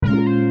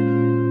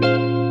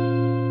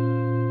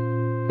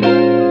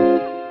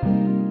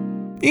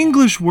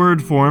English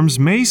word forms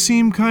may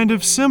seem kind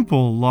of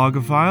simple,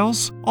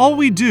 logophiles. All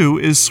we do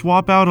is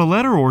swap out a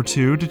letter or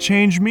two to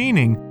change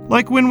meaning,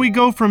 like when we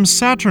go from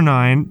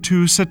Saturnine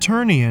to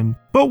Saturnian.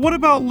 But what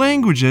about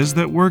languages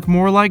that work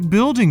more like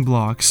building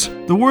blocks?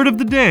 The word of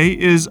the day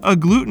is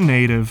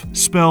agglutinative,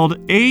 spelled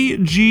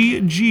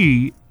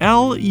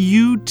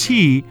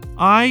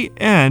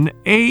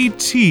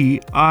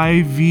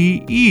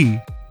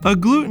A-G-G-L-U-T-I-N-A-T-I-V-E.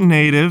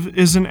 Agglutinative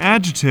is an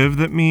adjective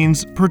that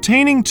means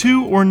pertaining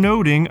to or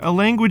noting a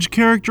language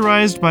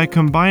characterized by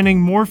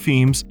combining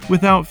morphemes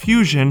without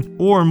fusion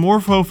or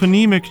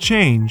morphophonemic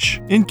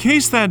change. In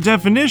case that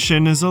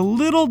definition is a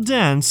little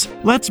dense,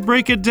 let's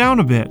break it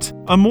down a bit.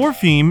 A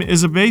morpheme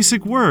is a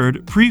basic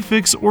word,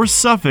 prefix, or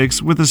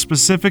suffix with a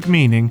specific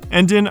meaning,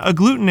 and in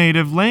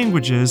agglutinative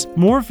languages,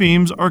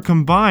 morphemes are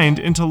combined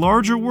into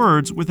larger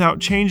words without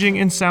changing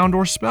in sound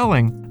or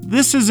spelling.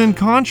 This is in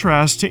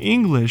contrast to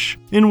English,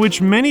 in which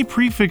many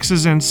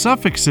prefixes and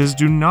suffixes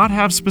do not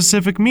have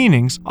specific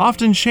meanings,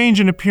 often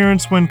change in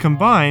appearance when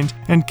combined,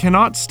 and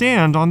cannot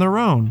stand on their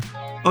own.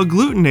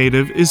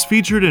 Agglutinative is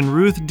featured in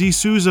Ruth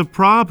D'Souza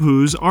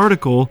Prabhu's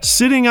article,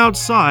 Sitting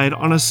Outside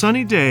on a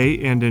Sunny Day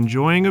and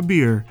Enjoying a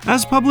Beer,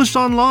 as published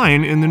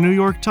online in the New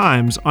York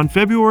Times on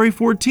February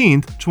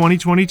 14,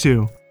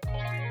 2022.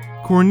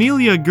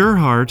 Cornelia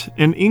Gerhardt,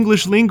 an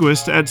English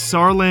linguist at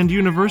Saarland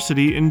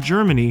University in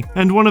Germany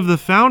and one of the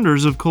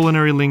founders of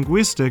culinary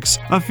linguistics,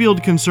 a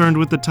field concerned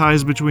with the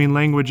ties between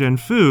language and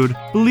food,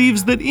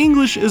 believes that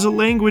English is a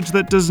language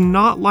that does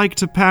not like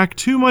to pack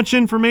too much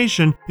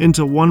information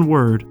into one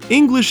word.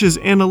 English is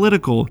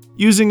analytical,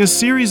 using a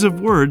series of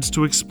words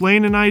to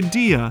explain an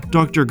idea,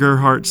 Dr.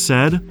 Gerhardt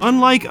said,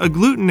 unlike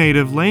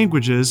agglutinative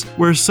languages,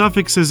 where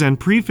suffixes and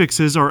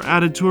prefixes are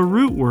added to a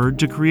root word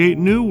to create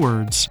new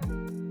words.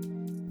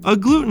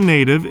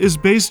 Agglutinative is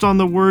based on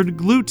the word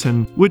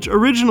gluten, which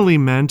originally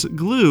meant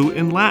glue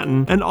in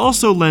Latin and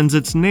also lends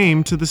its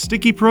name to the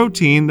sticky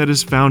protein that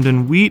is found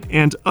in wheat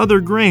and other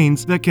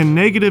grains that can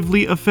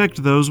negatively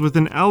affect those with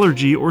an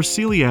allergy or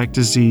celiac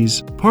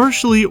disease.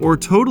 Partially or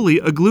totally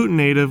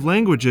agglutinative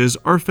languages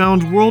are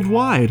found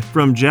worldwide,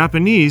 from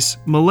Japanese,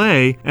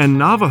 Malay, and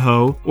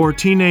Navajo or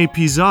Tine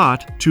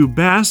Pizat to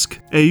Basque,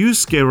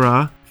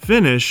 Euskera,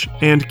 Finnish,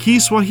 and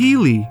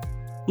Kiswahili.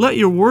 Let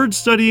your word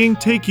studying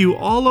take you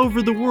all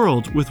over the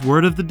world with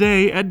Word of the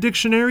Day at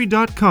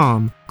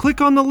dictionary.com. Click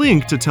on the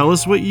link to tell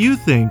us what you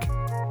think.